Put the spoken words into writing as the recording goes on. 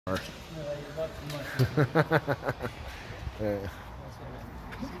Yeah.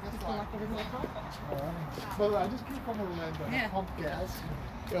 Well, I just keep on remembering pump gas.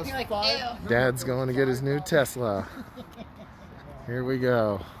 Dad's going to get his new Tesla. Here we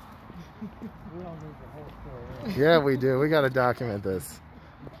go. We don't need the whole story. Yeah, we do. We got to document this.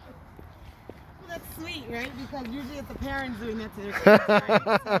 Well, that's sweet, right? Because usually it's the parents doing that to their kids,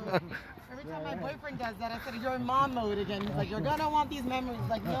 right? So every time my boyfriend does that, I said, you're in mom mode again. He's like, you're going to want these memories.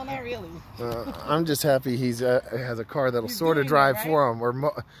 Like, no, not really. I'm just happy he's has a car that'll sort of drive for him.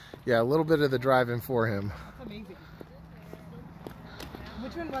 Or yeah, a little bit of the driving for him. That's amazing.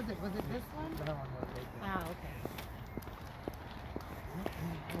 Which one was it? Was it this one? That one was right there. Ah, okay.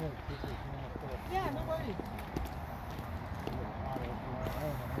 Yeah, no worries.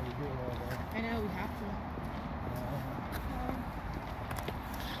 I know, we have to.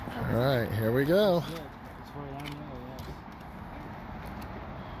 All right, here we go. As far as I know,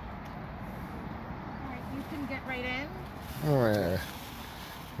 Alright, you can get right in. All right,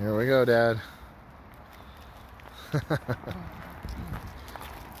 here we go, Dad.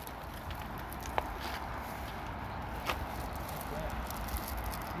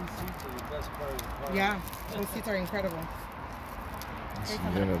 Yeah, those seats are incredible. So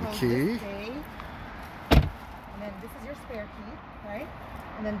you know the key. And then this is your spare key, right?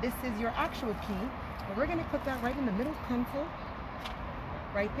 And then this is your actual key. But we're gonna put that right in the middle console.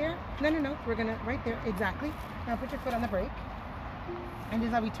 Right there. No. We're gonna right there, exactly. Now put your foot on the brake. And this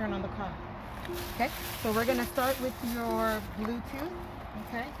is how we turn on the car. Okay? So we're gonna start with your Bluetooth.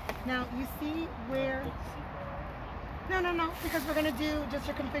 Okay. Now you see where No, because we're gonna do just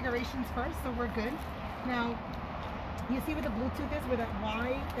your configurations first, so we're good. Now, you see where the Bluetooth is, where that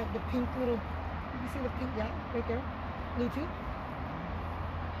Y, the pink little, you see the pink, yeah, right there, Bluetooth.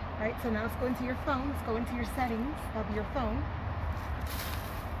 All right, so now let's go into your phone. Let's go into your settings of your phone.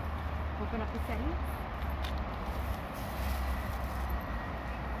 Open up the settings.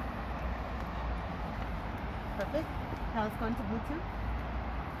 Perfect. Now let's go into Bluetooth.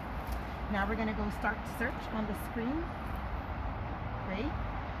 Now we're gonna go start search on the screen. Great.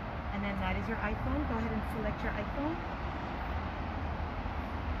 And then that is your iPhone. Go ahead and select your iPhone.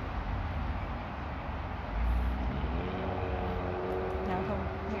 Now go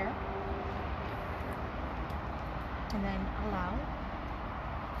here. And then allow.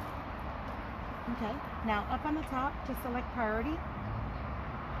 Okay. Now up on the top, just select priority.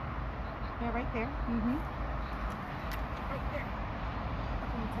 Yeah, right there. Right there.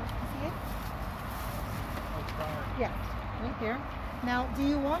 You see it? Yeah, right there. Now, do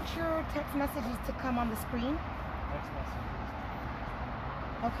you want your text messages to come on the screen? Text messages.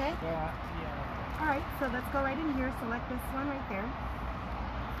 Okay. Yeah. All right, so let's go right in here. Select this one right there.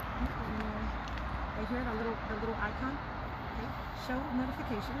 Right here, the little icon. Okay. Show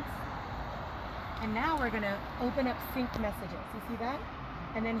notifications. And now we're gonna open up sync messages. You see that?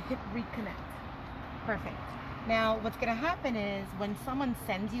 And then hit reconnect. Perfect. Now, what's going to happen is when someone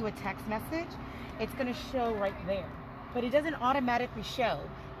sends you a text message, it's going to show right there. But it doesn't automatically show.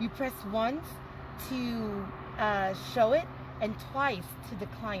 You press once to show it and twice to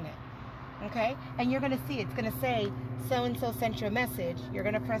decline it. Okay? And you're going to see it's going to say, so-and-so sent you a message. You're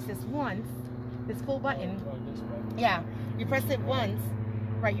going to press this once, this full button. Yeah. You press it once.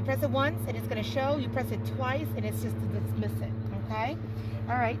 Right. You press it once and it's going to show. You press it twice and it's just to dismiss it. Okay?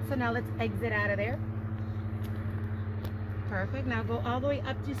 All right. So now let's exit out of there. Perfect. Now go all the way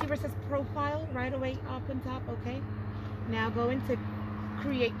up. Do you see where it says profile right away up on top? Okay. Now go into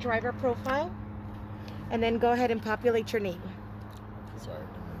create driver profile and then go ahead and populate your name. Sorry.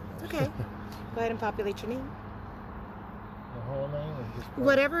 Okay. Go ahead and populate your name. The whole name or just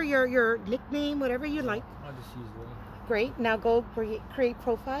whatever your nickname, whatever you like. I'll just use one. Great. Now go create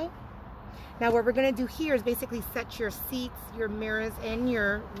profile. Now what we're going to do here is basically set your seats, your mirrors, and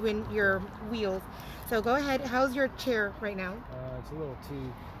your wheels. So go ahead. How's your chair right now? It's a little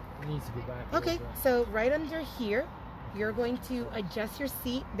too, it needs to go back. Okay, so right under here, you're going to adjust your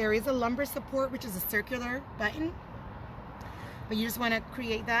seat. There is a lumbar support, which is a circular button. But you just want to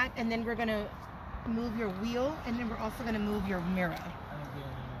create that. And then we're going to move your wheel. And then we're also going to move your mirror. I don't get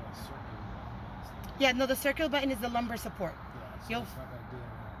any circular button. Yeah, no, the circular button is the lumbar support. Yeah, so You'll, it's not going to do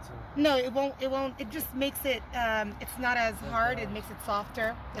that. So. No, it won't. It just makes it, it's not as hard. It makes it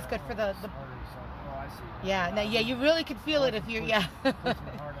softer. It's good for the Oh, I see. yeah, no, yeah, you really could feel it if you're, yeah.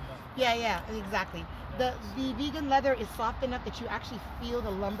 Yeah, exactly. The vegan leather is soft enough that you actually feel the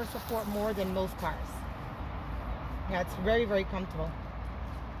lumbar support more than most cars. Yeah, it's very, very comfortable.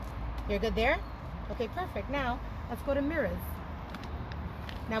 You're good there? Okay, perfect. Now, let's go to mirrors.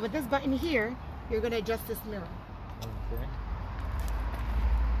 Now with this button here, you're going to adjust this mirror. Okay.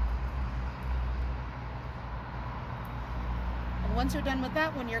 once you're done with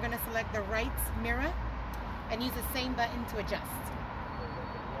that one, you're going to select the right mirror and use the same button to adjust.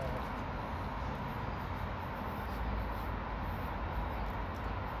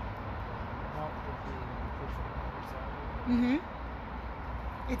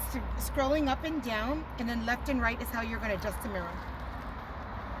 It's scrolling up and down, and then left and right is how you're going to adjust the mirror.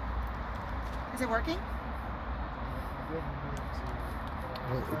 Is it working?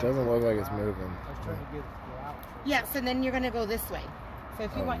 It doesn't look like it's moving. Yes, and then you're going to go this way. So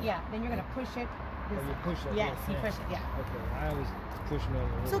if you want, yeah, then you're going to push it. Oh, you push it? Yes, you push it, yeah. Okay, I always push me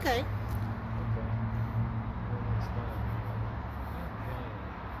on the It's okay.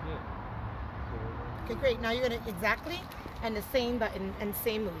 Okay, great. Now you're going to, exactly, and the same button and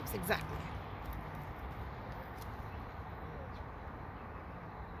same moves, exactly.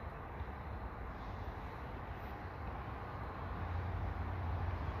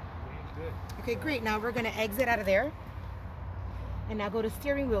 Okay, great. Now we're going to exit out of there. And now go to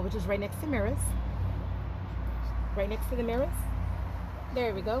steering wheel, which is right next to mirrors. Right next to the mirrors.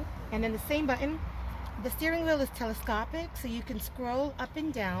 There we go. And then the same button. The steering wheel is telescopic, so you can scroll up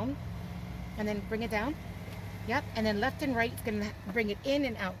and down. And then bring it down. Yep. And then left and right is going to bring it in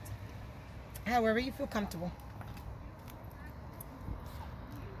and out. However you feel comfortable.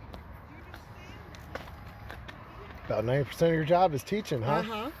 About 90% of your job is teaching,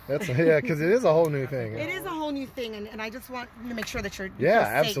 huh? That's because it is a whole new thing. It is a whole new thing, and I just want to make sure that you're safe,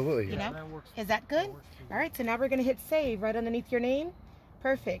 absolutely. You know, that works. Is that good? All right, so now we're gonna hit save right underneath your name.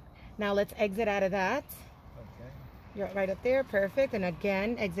 Perfect. Now let's exit out of that. Okay. You're right up there. Perfect. And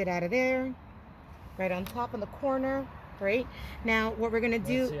again, exit out of there. Right on top in the corner. Great. Now what we're gonna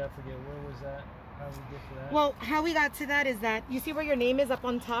do? Let's see, I forget where was that. How did we get to that? Well, how we got to that is that you see where your name is up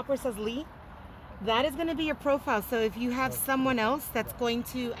on top where it says Lee. That is going to be your profile. So if you have someone else that's going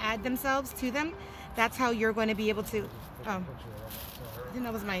to add themselves to them, that's how you're going to be able to. I think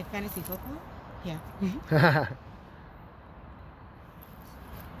that was my fantasy football. Yeah.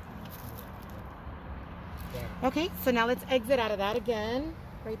 Okay, so now let's exit out of that again.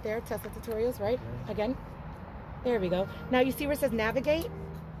 Right there, Tesla tutorials, right? Again. There we go. Now you see where it says navigate?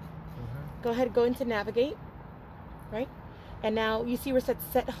 Go ahead and go into navigate. Right? And now you see where it says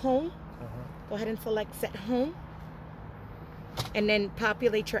set home? Go ahead and select set home and then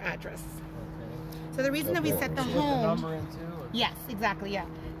populate your address. Okay. So the reason that we set the home, the number in too, or? Yes, exactly, yeah.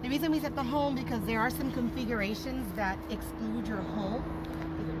 The reason we set the home because there are some configurations that exclude your home.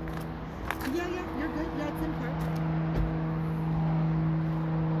 Yeah, you're good. Yeah, it's in part.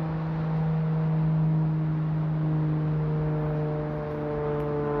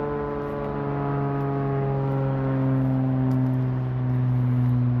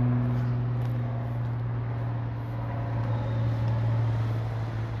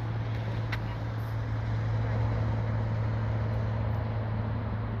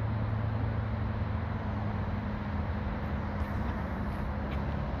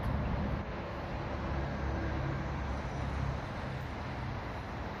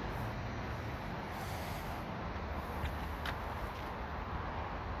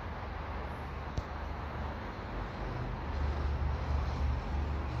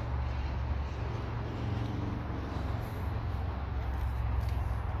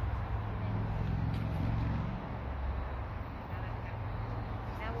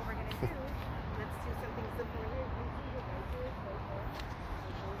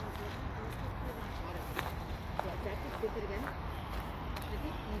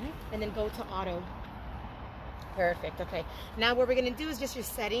 And then go to auto. Perfect. Okay. Now what we're going to do is just your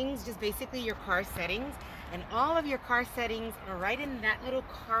settings, just basically your car settings. And all of your car settings are right in that little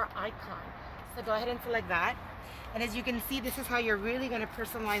car icon. So go ahead and select that. And as you can see, this is how you're really going to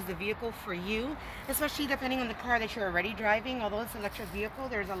personalize the vehicle for you, especially depending on the car that you're already driving. Although it's an electric vehicle,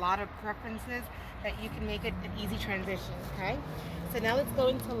 there's a lot of preferences that you can make it an easy transition. Okay. So now let's go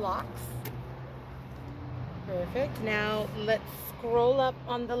into locks. Perfect. Now let's scroll up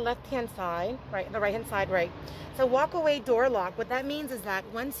on the left-hand side, right, the right-hand side, right. So walk away door lock. What that means is that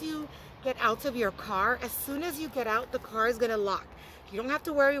once you get out of your car, as soon as you get out, the car is going to lock. You don't have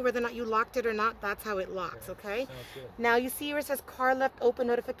to worry whether or not you locked it or not. That's how it locks, okay? Now you see where it says car left open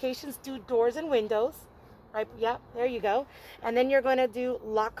notifications, do doors and windows. Right, yep, there you go. And then you're going to do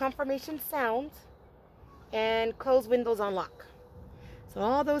lock confirmation sound and close windows on lock. So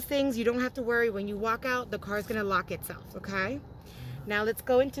all those things, you don't have to worry. When you walk out, the car is going to lock itself, okay? Now let's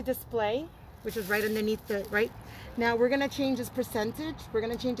go into display, which is right underneath the, right? Now we're going to change this percentage. We're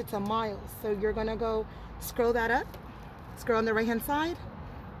going to change it to miles. So you're going to go scroll that up. Scroll on the right-hand side.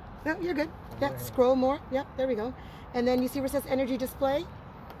 No, you're good. Yep, scroll more. Yep, there we go. And then you see where it says energy display?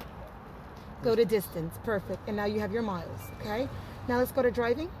 Go to distance. Perfect. And now you have your miles, okay? Now let's go to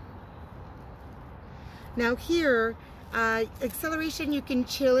driving. Now here, acceleration, you can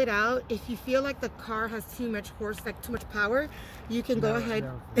chill it out. If you feel like the car has too much too much power, you can go ahead.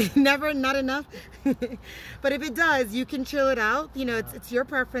 Never, not enough. But if it does, you can chill it out. You know, it's your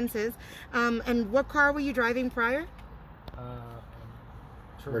preferences. And what car were you driving prior?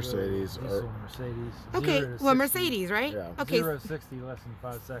 Mercedes. Mercedes. Okay, well, Mercedes, right? Yeah. Okay. 0 to 60 less than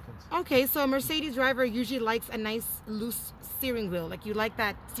 5 seconds. Okay, so a Mercedes driver usually likes a nice loose steering wheel. Like you like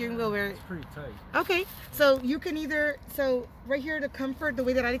that steering wheel where... It's pretty tight. Okay, so you can either... So right here, the comfort, the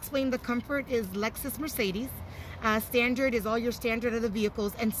way that I'd explain the comfort is Lexus, Mercedes. Standard is all your standard of the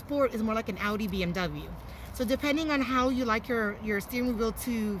vehicles. And sport is more like an Audi, BMW. So depending on how you like your steering wheel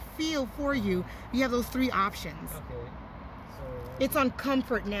to feel for you, you have those 3 options. Okay. It's on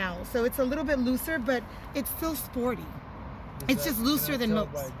comfort now, so it's a little bit looser, but it's still sporty. It's just looser than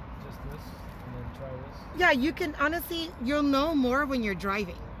most. Just this, and then try this? Yeah, you can, honestly, you'll know more when you're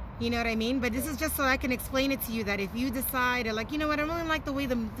driving. You know what I mean? But this is just so I can explain it to you that if you decide, like, you know what, I don't really like the way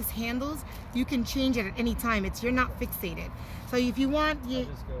this handles, you can change it at any time. You're not fixated. So if you want, I'll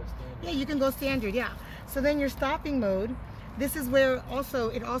just go standard. Yeah, you can go standard, yeah. So then your stopping mode, this is where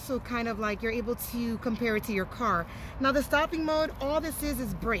it also kind of like you're able to compare it to your car. Now the stopping mode, all this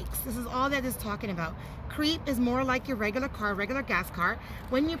is brakes. This is all that is talking about. Creep is more like your regular car, regular gas car.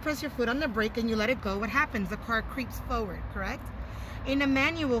 When you press your foot on the brake and you let it go, what happens? The car creeps forward, correct? In a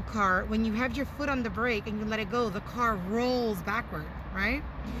manual car, when you have your foot on the brake and you let it go, the car rolls backward, right?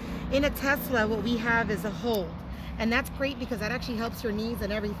 In a Tesla, what we have is a hold. And that's great because that actually helps your knees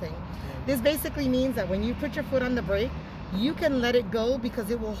and everything. This basically means that when you put your foot on the brake, you can let it go because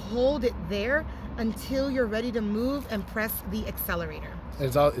it will hold it there until you're ready to move and press the accelerator.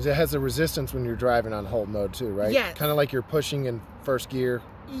 It has a resistance when you're driving on hold mode too, right? Yes. Kind of like you're pushing in first gear,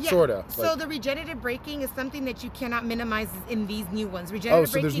 yeah. sort of. So the regenerative braking is something that you cannot minimize in these new ones. Regenerative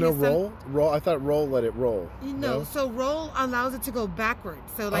so there's no roll? I thought roll let it roll. No, so roll allows it to go backwards.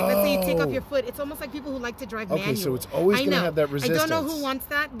 So like let's say you take off your foot. It's almost like people who like to drive manual. Okay, so it's always going to have that resistance. I don't know who wants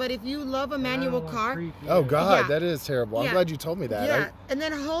that, but if you love a manual car. Oh God, that is terrible. I'm glad you told me that. Yeah, and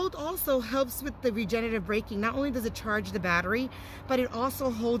then hold also helps with the regenerative braking. Not only does it charge the battery, but it also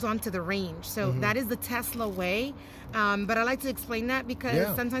holds on to the range. So that is the Tesla way. But I like to explain that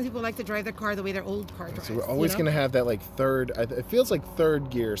because sometimes people like to drive their car the way their old car drives. So we're always going to have that like third, it feels like third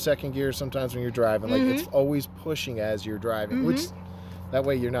gear, second gear sometimes when you're driving. Like it's always pushing as you're driving, which that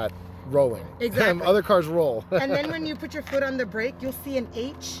way you're not rolling. Exactly. Other cars roll. And then when you put your foot on the brake, you'll see an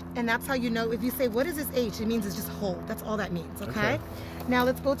H, and that's how you know. If you say, what is this H? It means it's just hold. That's all that means, okay? Now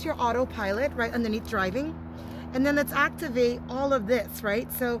let's go to your autopilot right underneath driving. And then let's activate all of this,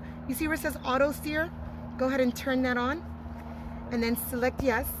 right? So you see where it says auto steer? Go ahead and turn that on and then select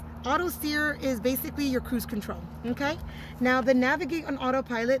yes. Auto steer is basically your cruise control, okay? Now the navigate on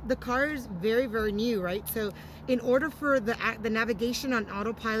autopilot, the car is very, very new, right? So in order for the navigation on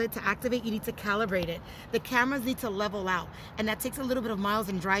autopilot to activate, you need to calibrate it. The cameras need to level out, and that takes a little bit of miles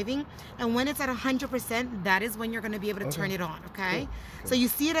in driving. And when it's at 100%, that is when you're gonna be able to turn it on, okay? Cool. So you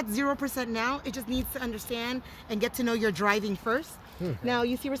see it at 0% now, it just needs to understand and get to know your driving first. Now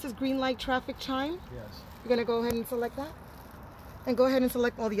you see where it says green light traffic chime? Yes. You're gonna go ahead and select that. And go ahead and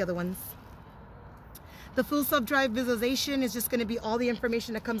select all the other ones. The full self-drive visualization is just going to be all the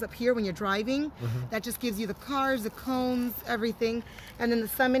information that comes up here when you're driving. That just gives you the cars, the cones, everything. And then the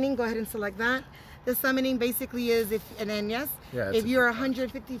summoning, go ahead and select that. The summoning basically is if you're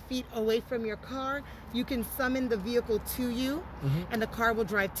 150 feet away from your car, you can summon the vehicle to you, and the car will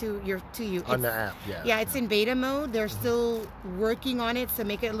drive to you. On the app, yeah, it's in beta mode. They're still working on it to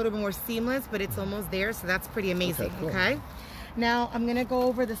make it a little bit more seamless, but it's almost there, so that's pretty amazing. Okay. Now I'm gonna go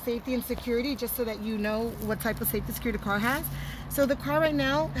over the safety and security just so that you know what type of safety security the car has. So the car right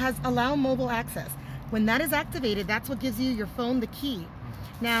now has allow mobile access. When that is activated, that's what gives you your phone the key.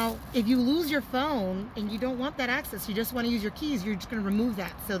 Now, if you lose your phone and you don't want that access, you just want to use your keys, you're just gonna remove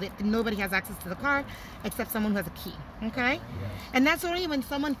that so that nobody has access to the car except someone who has a key, okay? And that's only when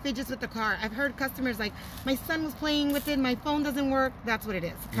someone fidgets with the car. I've heard customers like, my son was playing with it, my phone doesn't work. That's what it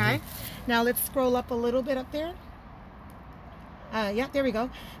is, okay? Now let's scroll up a little bit up there. Yeah, there we go.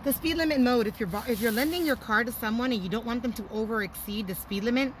 The speed limit mode, if you're lending your car to someone and you don't want them to over exceed the speed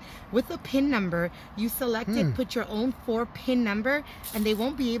limit, with a PIN number, you select it, put your own 4-PIN number, and they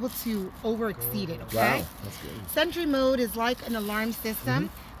won't be able to over exceed it, okay? Wow, that's good. Sentry mode is like an alarm system.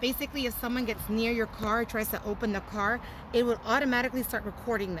 Basically, if someone gets near your car, tries to open the car, it will automatically start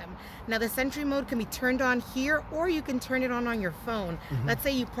recording them. Now, the Sentry mode can be turned on here, or you can turn it on your phone. Let's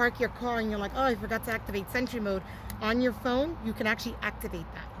say you park your car and you're like, oh, I forgot to activate Sentry mode. on your phone, you can actually activate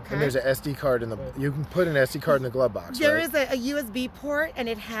that. Okay? And there's an SD card in the. You can put an SD card in the glove box. There right? is a USB port, and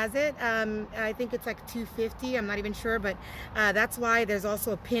it has it. I think it's like 250. I'm not even sure, but that's why there's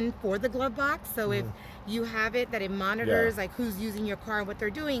also a pin for the glove box. So if you have it, that it monitors like who's using your car and what they're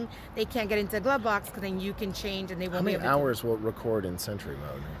doing, they can't get into the glove box because then you can change and they won't be able to. How many hours will it record in Sentry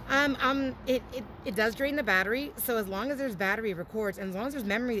mode? It does drain the battery. So as long as there's battery, it records, and as long as there's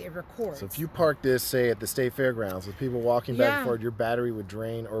memory, it records. So if you park this, say, at the state fairgrounds with people walking back and forth, your battery would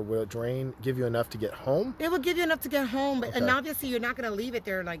drain, or will it drain, give you enough to get home? It will give you enough to get home, but and obviously you're not going to leave it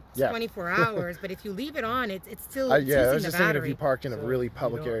there like 24 hours. But if you leave it on, it's still using the battery. I was just thinking if you parked in a really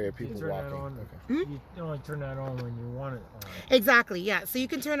public area, people walking. You only turn that on when you want it on. Exactly, yeah. So you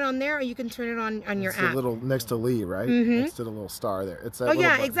can turn it on there, or you can turn it on your app. The little next to Lee, right? Next to the little star there. It's that oh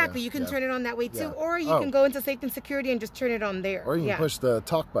yeah, button, exactly. You can turn it on that way too, or you can go into safety and security and just turn it on there. Or you can push the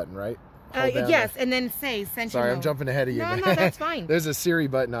talk button, right? Yes, and then say Sentry Sorry, mode. I'm jumping ahead of you. No, that's fine. There's a Siri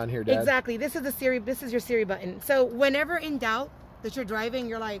button on here, Dad. Exactly. This is the Siri. This is your Siri button. So whenever in doubt that you're driving,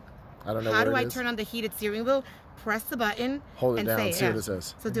 you're like, I don't know. How do I turn on the heated steering wheel? Press the button. Hold it and down. Say, see what it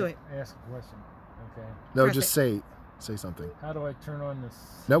says. So do it. Ask a question. Okay. No, just say something. How do I turn on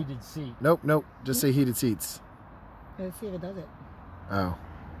the heated seat? Nope. Just say heated seats. Let's see if it does it. Oh.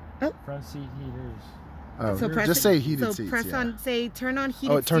 Front seat heaters. Oh, so just say heated seats. So press on, turn on heated steering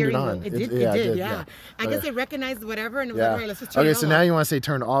wheel. It turned it on. It did, yeah. I guess it recognized whatever and it was like, all right, let's just turn it on. Okay, so now you want to say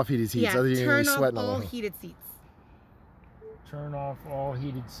turn off heated seats. Yeah, turn off all heated seats. Turn off all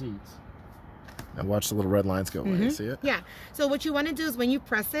heated seats. Now watch the little red lines go away. See it? Yeah. So what you want to do is when you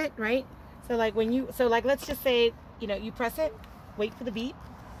press it, right? So like let's just say, you press it, wait for the beep,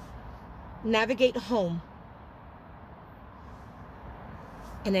 navigate home.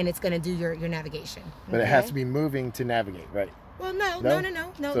 And then it's going to do your navigation. But it has to be moving to navigate, right? Well, no.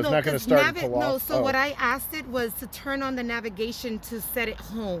 So it's not going to start and pull off? No, so what I asked it was to turn on the navigation to set it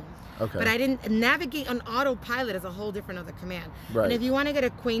home. Okay. But I didn't navigate on autopilot is a whole different other command. Right. And if you want to get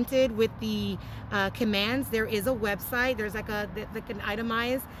acquainted with the commands, there is a website. There's like an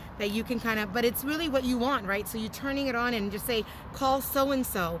itemized that you can but it's really what you want, right? So you're turning it on and just say, call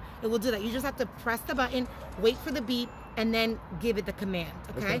so-and-so. It will do that. You just have to press the button, wait for the beep, and then give it the command,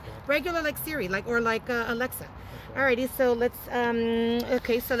 okay? Regular like Siri, or like Alexa. Alrighty, so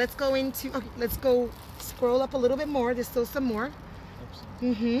let's go into, let's go scroll up a little bit more. There's still some more.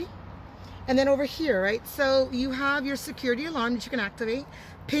 And then over here, right? So you have your security alarm that you can activate.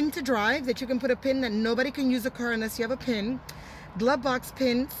 Pin to drive, that you can put a pin that nobody can use a car unless you have a pin. Glove box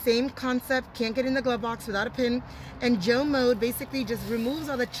pin, same concept, can't get in the glove box without a pin. And Joe mode basically just removes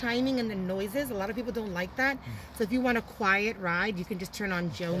all the chiming and the noises. A lot of people don't like that. So if you want a quiet ride, you can just turn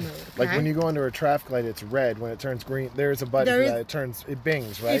on Joe mode. Okay? Like when you go under a traffic light, it's red. When it turns green, there's a button for that. It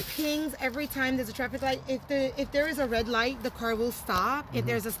bings, right? It pings every time there's a traffic light. If there is a red light, the car will stop. If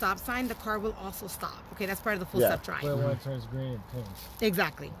there's a stop sign, the car will also stop. Okay, that's part of the full stop drive. Well, when it turns green, it pings.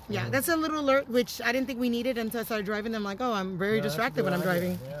 Exactly. Yeah, that's a little alert, which I didn't think we needed until I started driving. I'm like, oh, I'm very distracted when I'm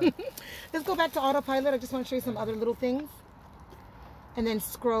driving. Yeah. Let's go back to autopilot. I just want to show you some other little things. And then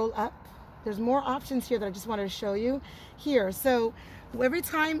scroll up. There's more options here that I just wanted to show you here. So every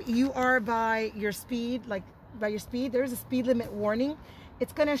time you are by your speed, there's a speed limit warning.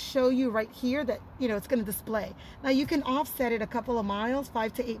 It's going to show you right here that, it's going to display. Now you can offset it a couple of miles,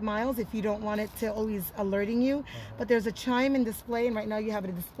 5 to 8 miles, if you don't want it to always alerting you. But there's a chime and display, and right now you have it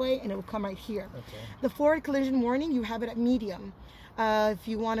at display, and it will come right here. The forward collision warning, you have it at medium. If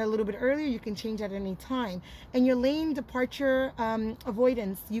you want it a little bit earlier, you can change at any time. And your lane departure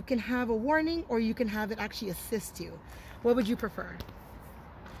avoidance, you can have a warning or you can have it actually assist you. What would you prefer?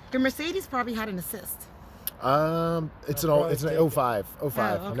 Your Mercedes probably had an assist. It's an 05. Oh,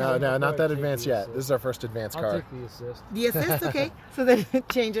 okay. No, not that advanced yet. This is our first advanced car. I'll take the assist. The assist, okay. So then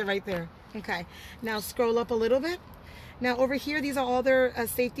change it right there. Okay. Now scroll up a little bit. Now over here, these are all their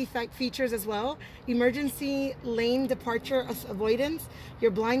safety features as well. Emergency lane departure avoidance, your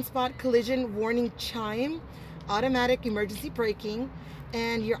blind spot collision warning chime, automatic emergency braking,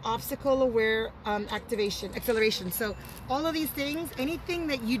 and your obstacle aware acceleration. So all of these things, anything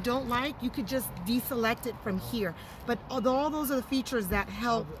that you don't like, you could just deselect it from here. But all those are the features that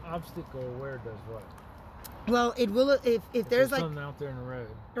help. Obstacle aware does what? Well, it will if there's like something out there in the road.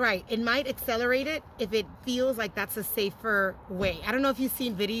 Right, it might accelerate it if it feels like that's a safer way. I don't know if you've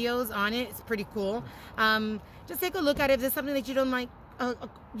seen videos on it. It's pretty cool. Just take a look at it. If there's something that you don't like,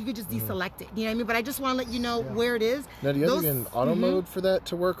 you could just deselect it. You know what I mean? But I just want to let you know where it is. Now, do you have to be in auto mode for that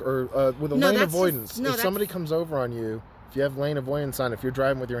to work, or with a lane avoidance? If somebody comes over on you, if you have lane avoidance on, if you're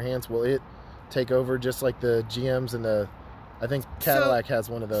driving with your hands, will it take over just like the GMs and the I think Cadillac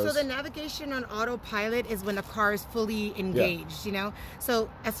has one of those. So the navigation on autopilot is when the car is fully engaged, you know? So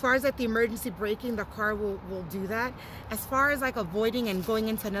as far as like the emergency braking, the car will do that. As far as like avoiding and going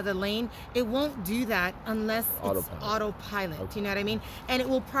into another lane, it won't do that unless it's autopilot. Okay. You know what I mean? And it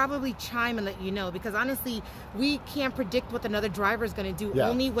will probably chime and let you know, because honestly, we can't predict what another driver is going to do,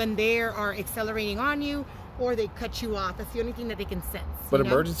 only when they are accelerating on you or they cut you off. That's the only thing that they can sense. But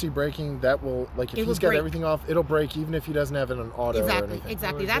emergency braking, that will, like, if he's got everything off, it'll brake even if he doesn't have it on auto or anything.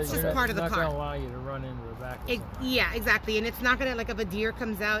 Exactly. That's just part of the car. It's not going to allow you to run into the back. Yeah, exactly. And it's not going to, like, if a deer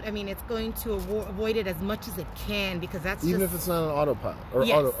comes out, I mean, it's going to avoid it as much as it can, because that's even if it's not an autopilot or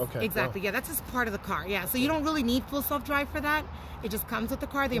auto. Okay. Exactly. Wow. Yeah, that's just part of the car. Yeah. So you don't really need full self-drive for that. It just comes with the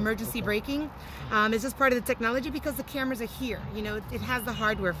car. The emergency braking is just part of the technology because the cameras are here. You know, it has the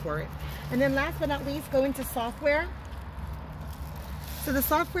hardware for it. And then last but not least, go into software. So the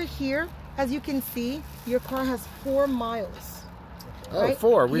software here, as you can see, your car has 4 miles. Oh, right?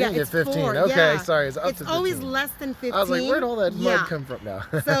 4. We didn't get 15. 4. Okay, sorry. It's up to 15. Always less than 15. I was like, where'd all that mud come from now?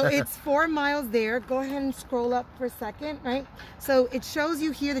 So it's 4 miles there. Go ahead and scroll up for a second, right? So it shows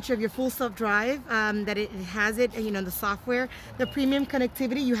you here that you have your full self-drive, that it has it, you know, the software. The premium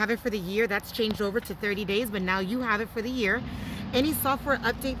connectivity, you have it for the year. That's changed over to 30 days, but now you have it for the year. Any software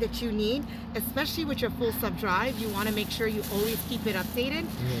update that you need, especially with your full self-drive, you want to make sure you always keep it updated.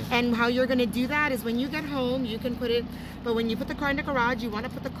 And how you're going to do that is when you get home, you can put it, but when you put the car in the garage, you want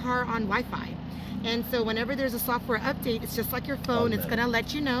to put the car on Wi-Fi. And so whenever there's a software update, it's just like your phone, it's going to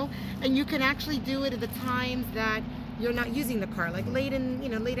let you know, and you can actually do it at the times that you're not using the car, like late at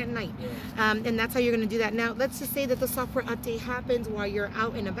night. And that's how you're going to do that. Now, let's just say that the software update happens while you're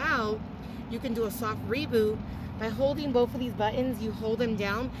out and about. You can do a soft reboot. By holding both of these buttons, you hold them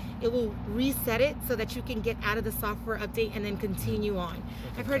down, it will reset it so that you can get out of the software update and then continue on.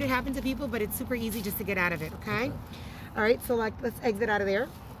 I've heard it happen to people, but it's super easy just to get out of it, okay? All right, so like, let's exit out of there.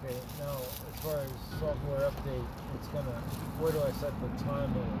 Okay, now as far as software update, it's gonna, where do I set the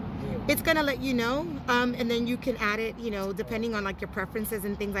time limit? It's gonna let you know, and then you can add it, you know, depending on like your preferences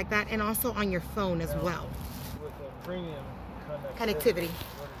and things like that, and also on your phone as well. With the premium connectivity.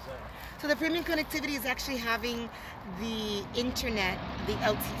 What is that? So the premium connectivity is actually having the internet, the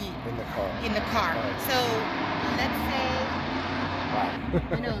LTE. In the car. In the car. So let's say,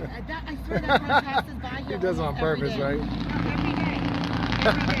 I know, I swear that car passes by here. He does it on purpose, right? Every day.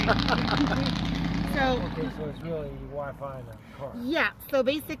 Okay, so it's really Wi-Fi in the car. Yeah, so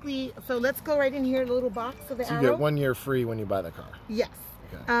basically, so let's go right in here, the little box of the arrow. You get 1 year free when you buy the car. Yes.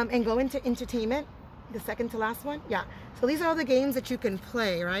 Okay. And go into entertainment. The second to last one, so these are all the games that you can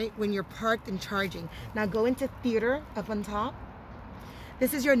play, right, when you're parked and charging. Now go into theater up on top.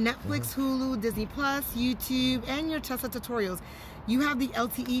 This is your Netflix, Hulu, Disney Plus, YouTube, and your Tesla tutorials. You have the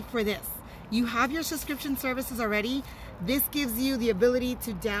LTE for this. You have your subscription services already. This gives you the ability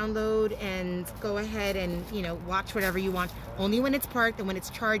to download and go ahead and, you know, watch whatever you want, only when it's parked and when it's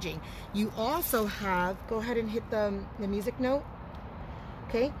charging. You also have, go ahead and hit the music note.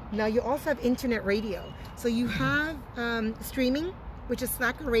 Okay, now you also have internet radio. So you have streaming, which is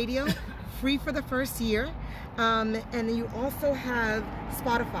Slacker Radio, free for the first year. And then you also have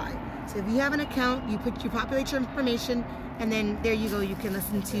Spotify. So if you have an account, you populate your information, and then there you go, you can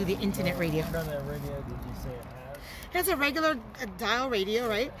listen to the internet radio. What kind of radio did you say it has? It has a regular dial radio,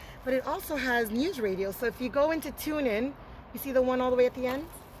 right? But it also has news radio. So if you go into TuneIn, you see the one all the way at the end?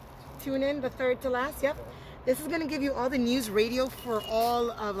 TuneIn, the third to last, yep. This is going to give you all the news radio for all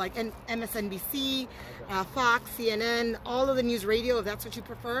of like MSNBC, Fox, CNN, all of the news radio. If that's what you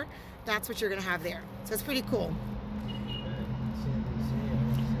prefer, that's what you're going to have there. So it's pretty cool. And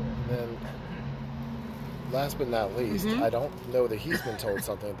then, last but not least, I don't know that he's been told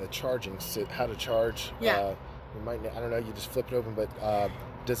something. The charging, how to charge. Yeah. You might, I don't know. You just flip it open, but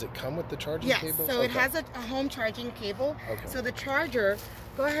does it come with the charging cable? Yes. So it has a home charging cable. Okay. So the charger.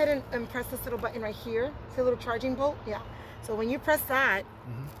 Go ahead and press this little button right here. See a little charging bolt? Yeah. So when you press that,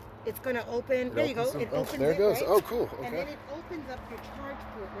 it's going to open. There you go. It opens. There it goes. Right? Oh, cool. Okay. And then it opens up your charge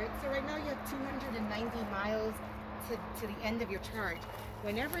port, right? So right now you have 290 miles to the end of your charge.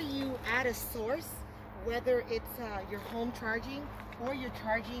 Whenever you add a source, whether it's your home charging or you're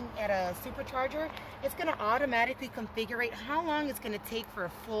charging at a supercharger, it's going to automatically configure how long it's going to take for a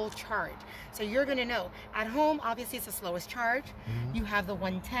full charge. So you're going to know. At home, obviously it's the slowest charge. You have the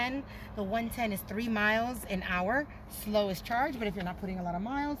 110. The 110 is 3 miles an hour, slowest charge, but if you're not putting a lot of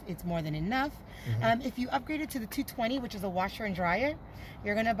miles, it's more than enough. If you upgrade it to the 220, which is a washer and dryer,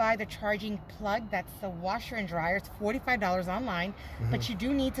 you're going to buy the charging plug. That's the washer and dryer. It's $45 online, but you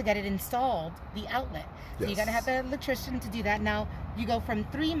do need to get it installed, the outlet. So you got to have the electrician to do that. Now, you go from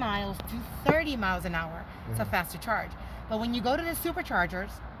 3 miles to 30 miles an hour. It's a faster charge. But when you go to the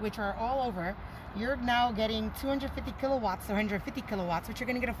superchargers, which are all over, you're now getting 250 kilowatts or 150 kilowatts, which you're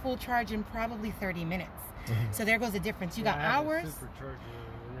going to get a full charge in probably 30 minutes. So there goes the difference. You got hours. Supercharger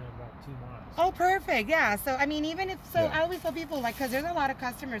within about 2 miles. Oh, perfect. Yeah. So, I mean, even if, I always tell people, like, because there's a lot of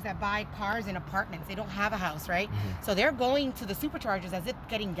customers that buy cars in apartments. They don't have a house, right? So they're going to the superchargers as if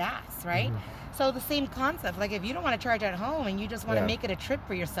getting gas, right? So the same concept. Like, if you don't want to charge at home and you just want to make it a trip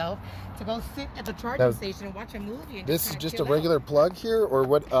for yourself to go sit at the charging station and watch a movie. And this is just a regular plug here, or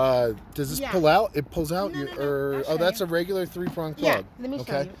what? Does this pull out? It pulls out, oh, that's a regular 3-prong plug. Yeah, let me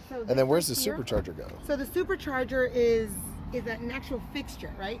show you. So and then where's the supercharger go? So the supercharger is an actual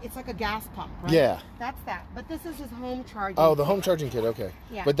fixture, right? It's like a gas pump, right? Yeah. That's that. But this is his home charging. Oh, the home charging kit, okay.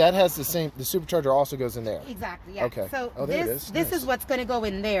 Yeah. But that has the supercharger also goes in there. Exactly, yeah. Okay. So there this it is. is what's going to go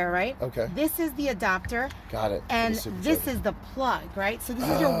in there, right? Okay. This is the adapter. Got it. And this is the plug, right? So this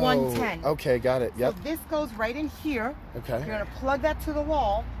is your 110. Okay, got it. Yep. So this goes right in here. Okay. You're going to plug that to the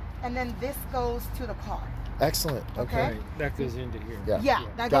wall, and then this goes to the car. Excellent. Okay. That goes into here. Yeah.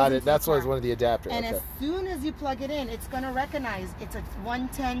 That got goes it. That's why it's one of the adapters. And as soon as you plug it in, it's going to recognize it's a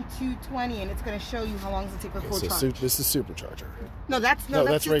 110, 220, and it's going to show you how long does it take a full charge. This is supercharger. No, that's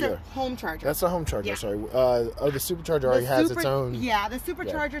just regular. a home charger. That's a home charger. Sorry. Oh, the supercharger already has its own. Yeah, the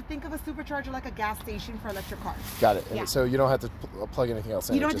supercharger. Think of a supercharger like a gas station for electric cars. Got it. And so you don't have to plug anything else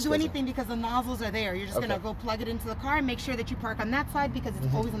in. You don't have to do anything because the nozzles are there. You're just going to go plug it into the car and make sure that you park on that side because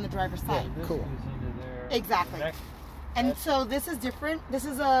it's always on the driver's side. Cool. Exactly. And so this is different. This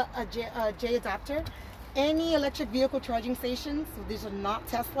is a J adapter. Any electric vehicle charging stations, so these are not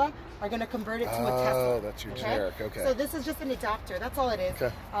Tesla, are going to convert it to a Tesla. Oh, that's your generic. Okay. So this is just an adapter. That's all it is.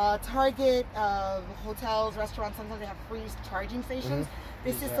 Okay. Target, hotels, restaurants, sometimes they have free charging stations.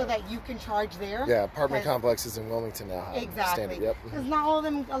 This is so that you can charge there. Yeah, apartment complexes in Wilmington now have exactly. standard. Yep. Because not all of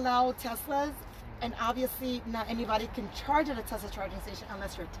them allow Teslas, and obviously not anybody can charge at a Tesla charging station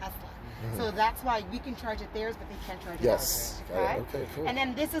unless you're a Tesla. So that's why we can charge at theirs, but they can't charge at ours. Okay, cool. And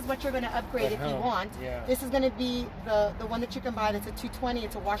then this is what you're going to upgrade if you want. This is going to be the one that you can buy that's a 220.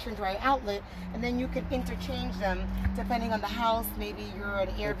 It's a washer and dryer outlet. And then you can interchange them depending on the house. Maybe you're at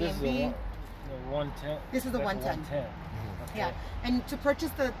an Airbnb. This is the 110. Okay. Yeah. And to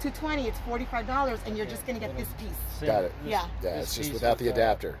purchase the 220, it's $45, and you're just going to get this piece. Got it. Yeah. Yeah, it's just without the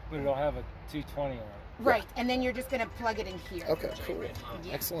adapter. But it'll have a 220 on it. Right, and then you're just going to plug it in here. Okay, cool.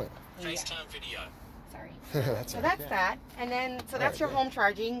 Excellent. FaceTime video. Sorry. That's that. And then, so that's your home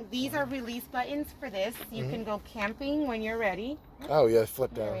charging. These are release buttons for this. You can go camping when you're ready. Oh, yeah,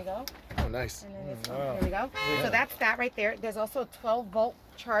 flip down. There we go. Oh, nice. And then there we go. So that's that right there. There's also a 12-volt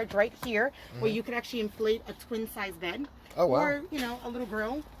charge right here where you can actually inflate a twin-size bed. Oh, wow. Or, a little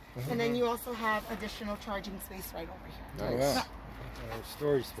grill. And then you also have additional charging space right over here. Nice.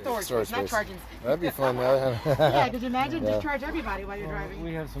 Storage space. Storage space, not charging space. That'd be fun. Yeah, could you imagine? Just charge everybody while you're driving.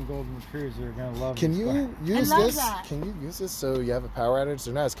 We have some golden retrievers that are going to love Can you use this? That. Can you use this so you have a power outage?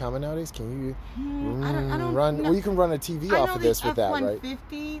 They're not as common nowadays. Can you I don't run? know. Well, you can run a TV off of this with that, right? The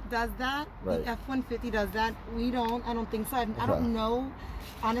F-150 does that. Right. The F-150 does that. We don't. I don't think so. I don't know.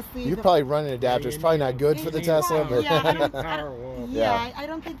 Honestly, you probably run an adapter. It's probably not good for the Tesla, but I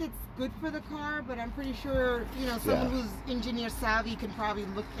don't think it's good for the car, but I'm pretty sure someone who's engineer savvy can probably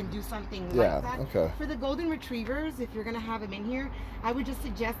look and do something like that. Okay. For the golden retrievers, if you're gonna have them in here, I would just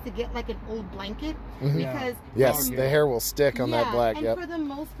suggest to get like an old blanket because the hair will stick on that black. And for the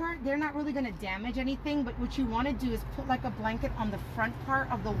most part, they're not really gonna damage anything. But what you want to do is put like a blanket on the front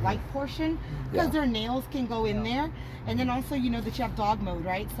part of the white portion because their nails can go in there, and then also that you have dog mode,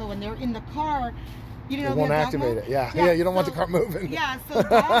 right? So when they're in the car, it won't activate it. Yeah, you don't want the car moving. Yeah, so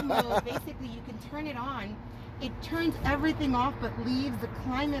dog mode, basically you can turn it on. It turns everything off but leaves the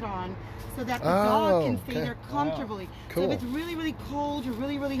climate on so that the dog can stay there comfortably. Cool. So if it's really, really cold or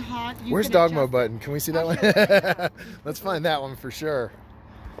really, really hot, Where's dog mode button? Can we see that one? Let's find that one for sure.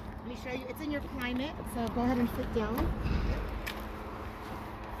 Let me show you. It's in your climate, so go ahead and sit down.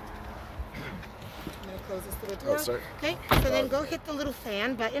 I'm going to close this little door. Oh, sorry. Okay, so then go hit the little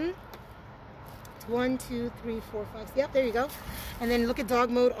fan button. 1, 2, 3, 4, 5. Yep, there you go. And then look at dog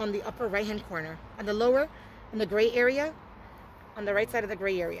mode on the upper right-hand corner. On the lower, in the gray area, on the right side of the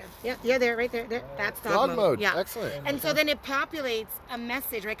gray area. Yeah, there, right there. That's dog mode. Yeah, excellent. And so then it populates a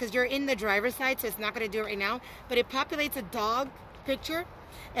message, right? Because you're in the driver's side, so it's not going to do it right now. But it populates a dog picture,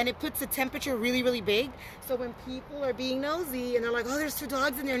 and it puts the temperature really, really big. So when people are being nosy and they're like, oh, there's 2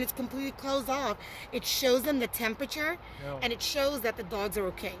 dogs in there and it's completely closed off, it shows them the temperature, and it shows that the dogs are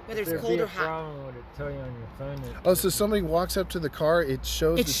okay, whether it's cold or hot. Problem, would it tell you on your phone that Oh, so somebody walks up to the car, it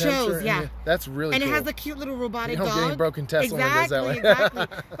shows the temperature? Yeah. That's really and cool. And it has a cute little robotic dog. Getting broken Tesla exactly, goes that way.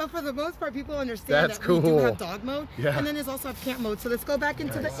 Exactly. But for the most part, people understand that we do have dog mode. Yeah. And then there's also camp mode. So let's go back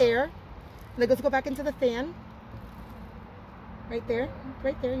into the air. Let's go back into the fan. Right there.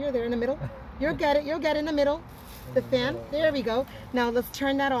 You're there in the middle. You'll get it. You'll get it in the middle. The fan. There we go. Now let's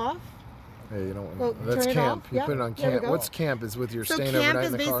turn that off. Hey, you don't well, that's camp. You put it on camp. What's camp? Is with your staying overnight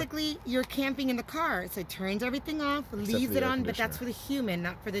in the car? So camp is basically you're camping in the car. So it turns everything off, leaves it on, but that's for the human,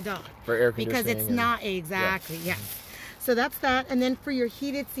 not for the dog. For air conditioning. Because it's not exactly, yeah. So that's that. And then for your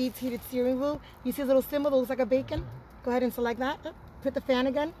heated seats, heated steering wheel, you see a little symbol that looks like a bacon? Go ahead and select that. Put the fan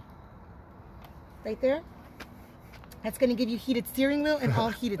again. Right there. That's going to give you heated steering wheel and all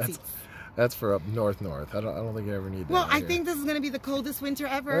heated seats. That's for up north. I don't think I ever need that. Well, I think this is going to be the coldest winter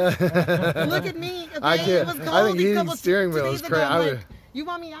ever. Look at me. Okay? I can't. It was cold. I think heated steering wheel is crazy. Like, you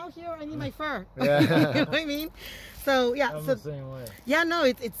want me out here? I need my fur. Yeah. You know what I mean? So yeah. I'm the same way. Yeah, no,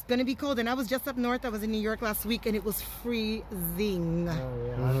 it's going to be cold. And I was just up north. I was in New York last week, and it was freezing. Oh,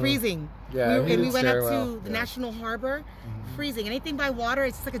 yeah. Freezing. Yeah. We went up to the National Harbor. Freezing. Anything by water,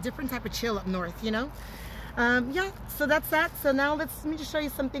 it's just like a different type of chill up north. You know. Yeah, so that's that. So now let me just show you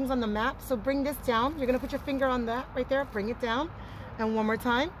some things on the map. So bring this down. You're going to put your finger on that right there. Bring it down. And one more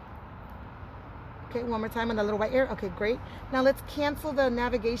time. Okay, one more time on the little white area. Okay, great. Now let's cancel the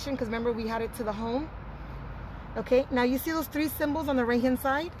navigation because remember we had it to the home. Okay, now you see those 3 symbols on the right-hand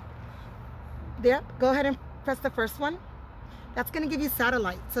side? There. Go ahead and press the first one. That's going to give you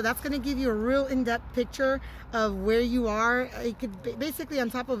satellite. So that's going to give you a real in-depth picture of where you are. You could basically on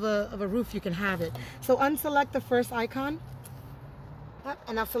top of a roof, you can have it. So unselect the first icon.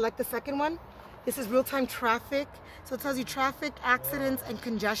 And now select the second one. This is real-time traffic. So it tells you traffic, accidents, and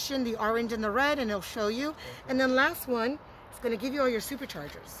congestion, the orange and the red, and it'll show you. And then last one, it's going to give you all your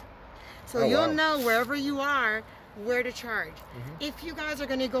superchargers. So you'll know wherever you are, where to charge. If you guys are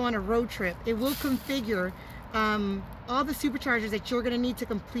going to go on a road trip, it will configure all the superchargers that you're going to need to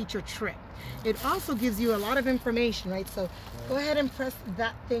complete your trip. It also gives you a lot of information, right? So go ahead and press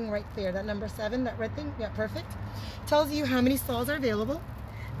that thing right there, that number 7, that red thing. Yeah, perfect. Tells you how many stalls are available.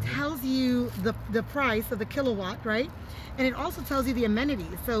 Tells you the price of the kilowatt, right? And it also tells you the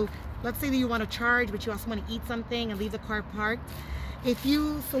amenities. So let's say that you want to charge, but you also want to eat something and leave the car parked. If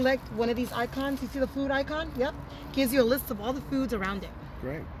you select one of these icons, you see the food icon? Yep. Gives you a list of all the foods around it.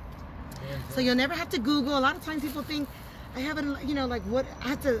 Great. So you'll never have to Google. A lot of times people think, I haven't, you know, like what, I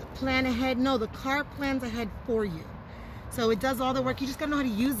have to plan ahead. No, the car plans ahead for you. So it does all the work. You just gotta know how to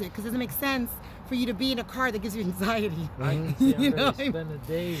use it because it doesn't make sense for you to be in a car that gives you anxiety. I can see I'm gonna spend a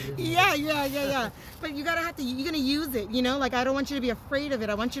day. Yeah. But you're gonna use it, you know? Like I don't want you to be afraid of it.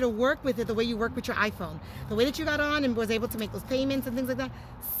 I want you to work with it the way you work with your iPhone. The way that you got on and was able to make those payments and things like that.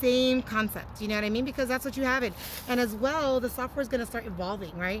 Same concept, you know what I mean? Because that's what you have it. And as well, the software is gonna start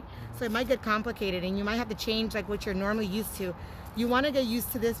evolving, right? So it might get complicated and you might have to change like what you're normally used to. You want to get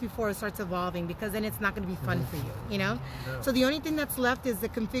used to this before it starts evolving because then it's not going to be fun for you, you know? No. So the only thing that's left is the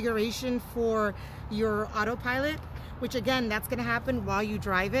configuration for your autopilot, which again, that's going to happen while you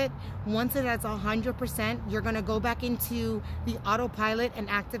drive it. Once it has 100%, you're going to go back into the autopilot and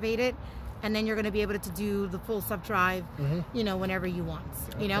activate it. And then you're going to be able to do the full self-drive, you know, whenever you want,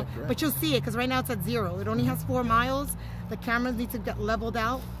 you know? Great. But you'll see it because right now it's at 0. It only has 4 miles. The cameras need to get leveled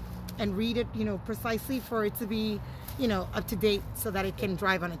out and read it, you know, precisely for it to be, you know, up to date so that it can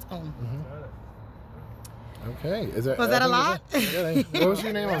drive on its own. Okay. Was that a lot? What was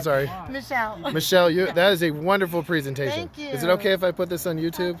your name? I'm sorry. Michelle. Michelle, that is a wonderful presentation. Thank you. Is it okay if I put this on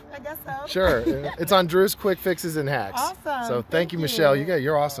YouTube? I guess so. Sure. It's on Drew's Quick Fixes and Hacks. Awesome. So thank you, Michelle.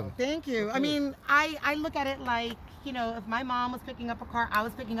 You're awesome. Thank you. I mean, I look at it like, you know, if my mom was picking up a car, I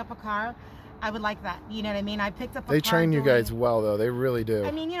was picking up a car. I would like that. You know what I mean? I picked up a car. They train you guys well, though. They really do. I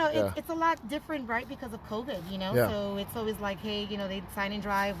mean, you know, it's a lot different, right? Because of COVID, you know? Yeah. So it's always like, hey, you know, they sign and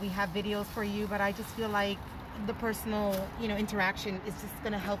drive. We have videos for you. But I just feel like the personal, you know, interaction is just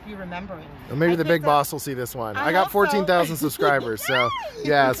going to help you remember it. Well, maybe the big boss will see this one. I got 14,000 subscribers. So,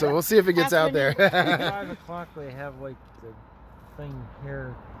 yeah. So we'll see if it gets out there. 5 o'clock, they have like the thing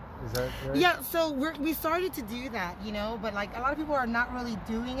here. Is that right? Yeah, so we started to do that, you know, but like a lot of people are not really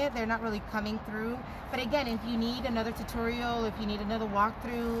doing it. They're not really coming through. But again, if you need another tutorial, if you need another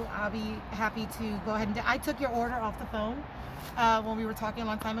walkthrough, I'll be happy to go ahead and I took your order off the phone when we were talking a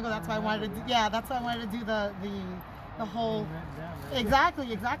long time ago. That's why I wanted to do, that's why I wanted to do the the whole.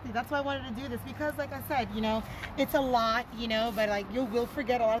 Exactly. That's why I wanted to do this, because like I said, you know, it's a lot, you know, but like you will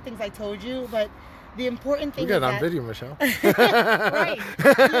forget a lot of things I told you, but the important thing we got is it on that, video, Michelle. right.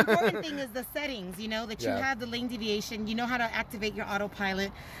 The important thing is the settings, you know, that you Yeah. have the lane deviation, you know how to activate your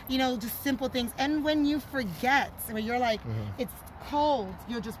autopilot, you know, just simple things. And when you forget, when you're like, it's cold,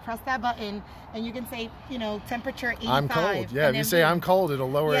 you'll just press that button and you can say, you know, temperature 85. I'm cold. Yeah, and if you then say boom. I'm cold, it'll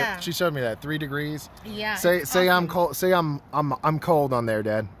lower Yeah. it. She showed me that 3 degrees. Yeah. Say it's I'm awesome. cold. Say I'm cold on there,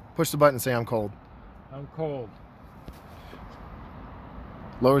 Dad. Push the button and say I'm cold. I'm cold.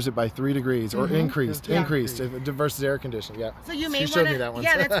 Lowers it by 3 degrees or increased Yeah. versus air conditioning. Yeah. So you may She want showed me to, that one.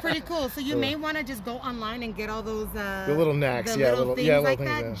 yeah, that's pretty cool. So you Yeah. may want to just go online and get all those The little necks, the yeah, little things little like things,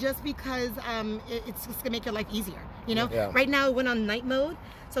 that, yeah. just because it's just gonna make your life easier. You know, Yeah. right now it went on night mode,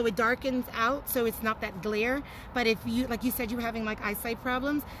 so it darkens out, so it's not that glare. But if you, like you said, you were having like eyesight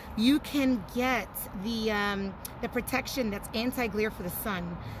problems, you can get the protection that's anti-glare for the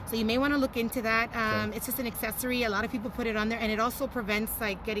sun. So you may want to look into that. It's just an accessory. A lot of people put it on there, and it also prevents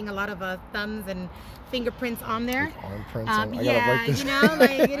like getting a lot of thumbs and fingerprints on there. Like arm prints. I gotta Yeah, wipe this. you know,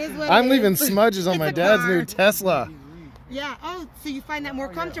 like it is what I'm it leaving is. smudges on It's my a dad's car. new Tesla. Yeah. Oh, so you find that more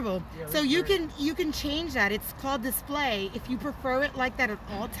comfortable. So you can change that. It's called display. If you prefer it like that at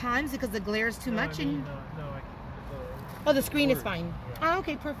all times because the glare is too much. And oh, the screen is fine. Oh,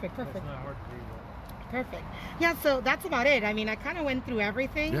 okay, perfect. It's not hard to read that. Perfect. Yeah. So that's about it. I mean, I kind of went through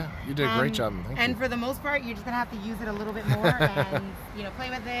everything. Yeah, you did a great job. Thank And you. for the most part, you're just gonna have to use it a little bit more and you know, play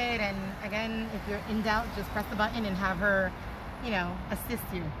with it. And again, if you're in doubt, just press the button and have her, you know, assist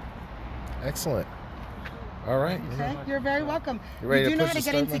you. Excellent. All right. Okay, you're very welcome. You ready You to do know push how to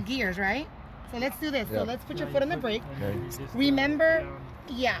the get start into button? gears, right? So let's do this. Yeah. So let's put your foot on the brake. Okay. Remember,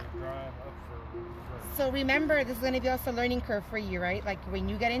 yeah. Drive up for reverse. So remember, this is going to be also a learning curve for you, right? Like when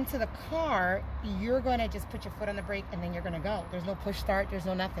you get into the car, you're going to just put your foot on the brake and then you're going to go. There's no push start. There's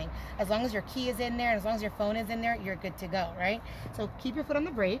no nothing. As long as your key is in there, as long as your phone is in there, you're good to go, right? So keep your foot on the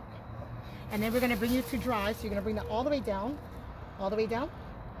brake. And then we're going to bring you to drive. So you're going to bring that all the way down. All the way down.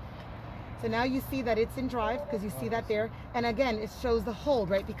 So now you see that it's in drive because you see that there. And again, it shows the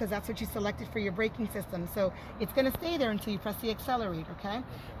hold, right? Because that's what you selected for your braking system. So it's going to stay there until you press the accelerator, okay?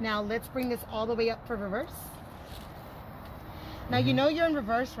 Now let's bring this all the way up for reverse. Now you know you're in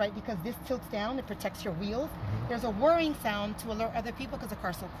reverse, right? Because this tilts down, it protects your wheels. There's a whirring sound to alert other people because the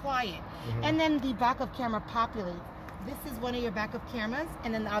car's so quiet. And then the backup camera populates. This is one of your backup cameras,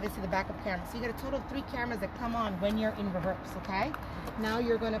 and then obviously the backup camera. So you get a total of 3 cameras that come on when you're in reverse, okay? Now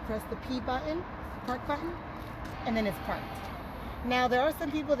you're going to press the P button, park button, and then it's parked. Now there are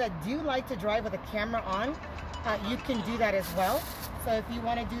some people that do like to drive with a camera on. You can do that as well. So if you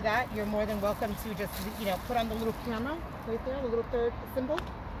want to do that, you're more than welcome to just, you know, put on the little camera right there, the little third symbol,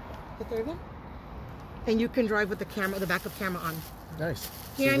 the third one, and you can drive with the camera, the backup camera on. Nice.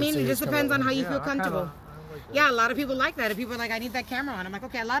 You know what I mean? It just depends on how you feel I comfortable. like that. Yeah, a lot of people like that. If people are like, I need that camera on. I'm like,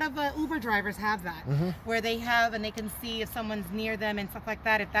 okay, a lot of Uber drivers have that, where they have and they can see if someone's near them and stuff like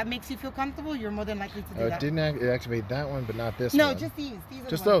that. If that makes you feel comfortable, you're more than likely to do Oh, it that. didn't activate that one, but not this No, one. just these. These are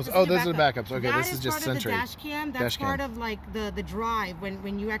Just the ones. those. This Oh, is your those are the backup. backups. Okay, That this is just part of Sentry. the dash cam. That's Dash cam. part of like the drive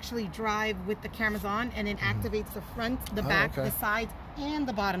when you actually drive with the cameras on, and it activates the front, the back, okay. the sides, and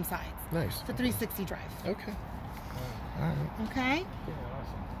the bottom sides. Nice. It's a 360 drive. Okay. All right. Okay. Yeah,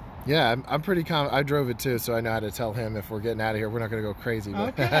 awesome. Yeah, I'm pretty confident. I drove it too, so I know how to tell him if we're getting out of here. We're not going to go crazy. But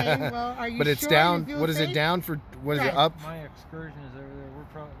Okay. Well, are you but it's sure down. you feel What is it safe? down for? What is Right. it up? My excursion is over there.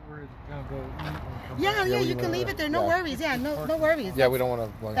 We're gonna go eat and come Yeah, back. yeah, we you can can leave leave it. it there. No Yeah. worries. Yeah, no worries. Yeah, we don't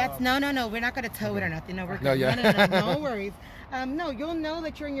want to. That's no. We're not gonna tow it or nothing. No, we're No, good. yeah. No worries. No, you'll know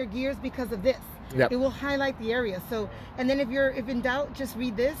that you're in your gears because of this. Yep. It will highlight the area. So, and then if in doubt, just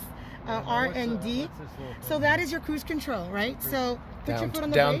read this, R and D. What's this little So thing? that is your cruise control, right? So put your foot on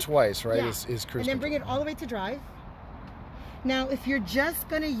the down brake. twice, right? Yeah. Is cruise And then bring it all the way to drive. Now, if you're just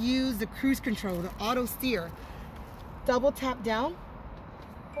gonna use the cruise control, the auto steer, double tap down.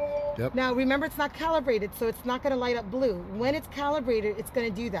 Yep. Now remember, it's not calibrated, so it's not going to light up blue. When it's calibrated, it's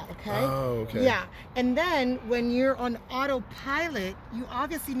going to do that, okay? Oh, okay. Yeah, and then when you're on autopilot, you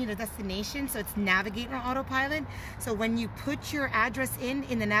obviously need a destination, so it's navigating on autopilot. So when you put your address in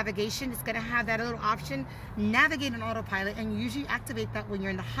the navigation, it's going to have that little option, navigate on autopilot, and you usually activate that when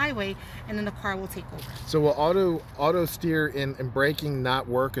you're in the highway, and then the car will take over. So will auto steer and braking not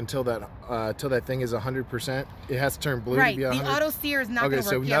work until that thing is 100%? It has to turn blue Right, to be the 100. auto steer is not going Okay, to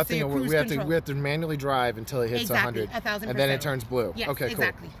so work. nothing. Yes, so We have to manually drive until it hits Exactly, 100, 1,000%. and then it turns blue. Yes, okay,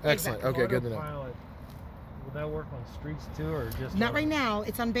 exactly, cool, excellent. exactly. Okay, good to know. Autopilot Will that work on streets too, or just not right now?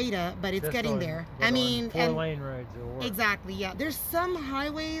 It's on beta, but it's getting there. I mean, 4-lane roads it'll work. Exactly. Yeah. There's some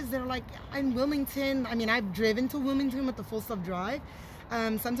highways that are like in Wilmington. I mean, I've driven to Wilmington with the full self-drive.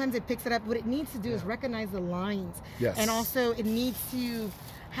 Sometimes it picks it up. What it needs to do is recognize the lines. Yes. And also it needs to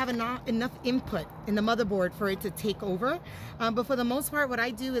have enough input in the motherboard for it to take over. But for the most part, what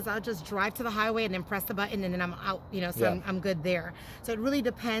I do is I'll just drive to the highway and then press the button and then I'm out, you know, so I'm good there. So it really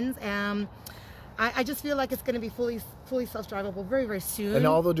depends. I just feel like it's going to be fully self-drivable very, very soon. And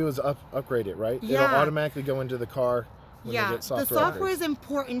all they'll do is upgrade it, right? Yeah. It'll automatically go into the car. Yeah, the software is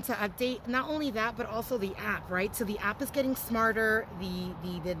important to update. Not only that, but also the app, right? So the app is getting smarter.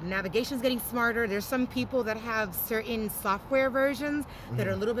 The navigation is getting smarter. There's some people that have certain software versions that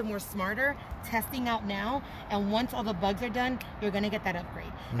are a little bit more smarter, testing out now. And once all the bugs are done, you're going to get that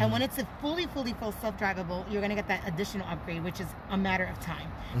upgrade. And when it's a full self-drivable, you're going to get that additional upgrade, which is a matter of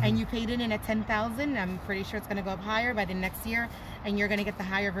time. And you paid it in at $10,000. I'm pretty sure it's going to go up higher by the next year, and you're going to get the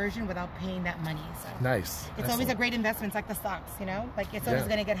higher version without paying that money. So nice. It's always a great investment. It's like the stocks, you know, like it's always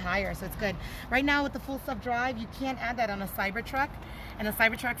going to get higher, so it's good. Right now with the full self-drive, you can't add that on a Cybertruck, and the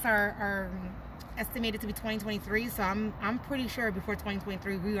Cybertrucks are estimated to be 2023. So I'm pretty sure before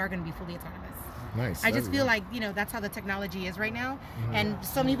 2023 we are going to be fully autonomous. Nice. I just feel like, you know, that's how the technology is right now. And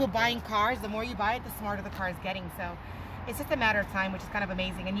so many people buying cars, the more you buy it, the smarter the car is getting. So it's just a matter of time, which is kind of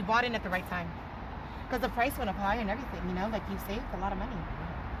amazing. And you bought in at the right time because the price went up high and everything, you know, like you saved a lot of money.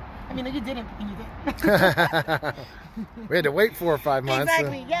 I mean, no, you didn't, but you did. We had to wait 4 or 5 months.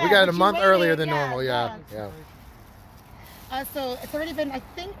 Exactly. Yeah, we got it a but month you earlier waited. than normal. Yeah. So it's already been, I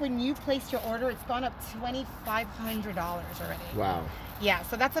think when you placed your order, it's gone up $2,500 already. Wow. Yeah,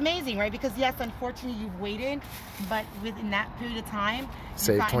 so that's amazing, right? Because yes, unfortunately you've waited, but within that period of time,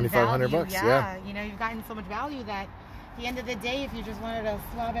 Save $2,500. Yeah, you know, you've gotten so much value that at the end of the day, if you just wanted to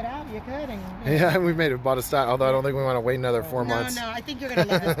swab it out, you could. And yeah, we made it bought a stock. Although I don't think we want to wait another 4 months. No, I think you're gonna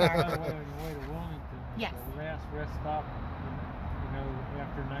love this car. Way to Wilmington. Yes. The last rest stop, you know,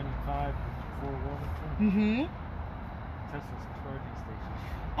 after 95 before Wilmington. Tesla's charging station.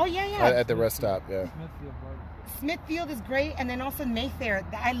 Oh yeah. At the rest stop, yeah. Smithfield Barbecue. Smithfield is great, and then also Mayfair.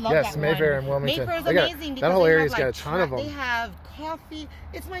 I love that one. Yes, Mayfair and Wilmington. Mayfair is amazing because that whole area's got got a ton of them. They have coffee.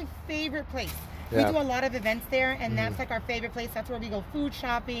 It's my favorite place. Yeah. We do a lot of events there, and that's like our favorite place. That's where we go food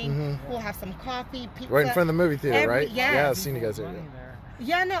shopping. We'll have some coffee, pizza. Right in front of the movie theater, right? Yeah, I've seen you guys there.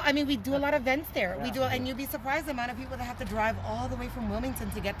 Yeah, no, I mean, we do a lot of events there. We do, and you'll be surprised the amount of people that have to drive all the way from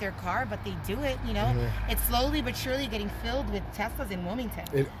Wilmington to get their car, but they do it, you know. It's slowly but surely getting filled with Teslas in Wilmington.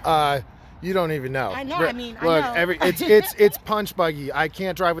 You don't even know. I know. I mean, look, I know. it's punch buggy. I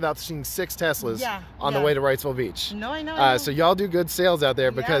can't drive without seeing 6 Teslas on the way to Wrightsville Beach. No, I know. So y'all do good sales out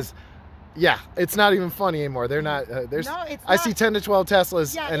there because. Yeah, it's not even funny anymore. They're not. There's. No, it's I not. see 10 to 12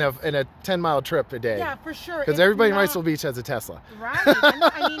 Teslas in a 10-mile trip a day. Yeah, for sure. Because everybody in Wrightsville Beach has a Tesla. Right.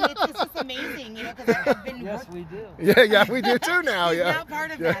 I mean, it's just amazing, you know. Because I've been. Yes, we do. Yeah, we do too now. He's yeah. now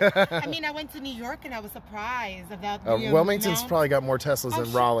part of that. I mean, I went to New York and I was surprised about. Wilmington's probably got more Teslas than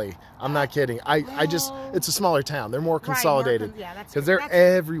Raleigh. I'm not kidding. I just it's a smaller town. They're more consolidated. Because they're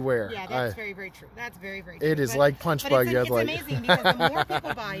everywhere. Yeah, that's very, very true. That's very, very true. It is like punch buggy. It's amazing because the more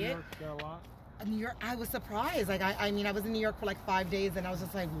people buy it. New York, I was surprised. Like I mean, I was in New York for like 5 days, and I was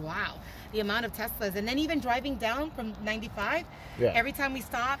just like, wow, the amount of Teslas. And then even driving down from 95, every time we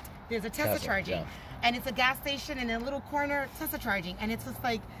stopped, there's a Tesla charging, and it's a gas station in a little corner, Tesla charging, and it's just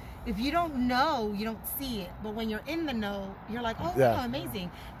like, if you don't know, you don't see it. But when you're in the know, you're like, oh, wow, amazing.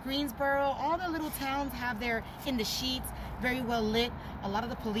 Greensboro, all the little towns have their in the sheets, very well lit. A lot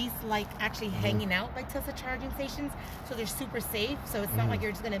of the police like actually hanging out by Tesla charging stations, so they're super safe. So it's not like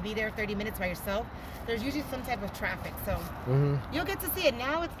you're just gonna be there 30 minutes by yourself. There's usually some type of traffic, so you'll get to see it.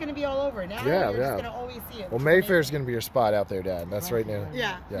 Now it's gonna be all over. Now you're just gonna always see it. Well, Mayfair's gonna be your spot out there, Dad. That's right now.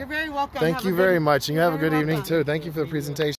 Yeah, you're very welcome. Thank you very much, and you have a good evening too. Thank you for the presentation.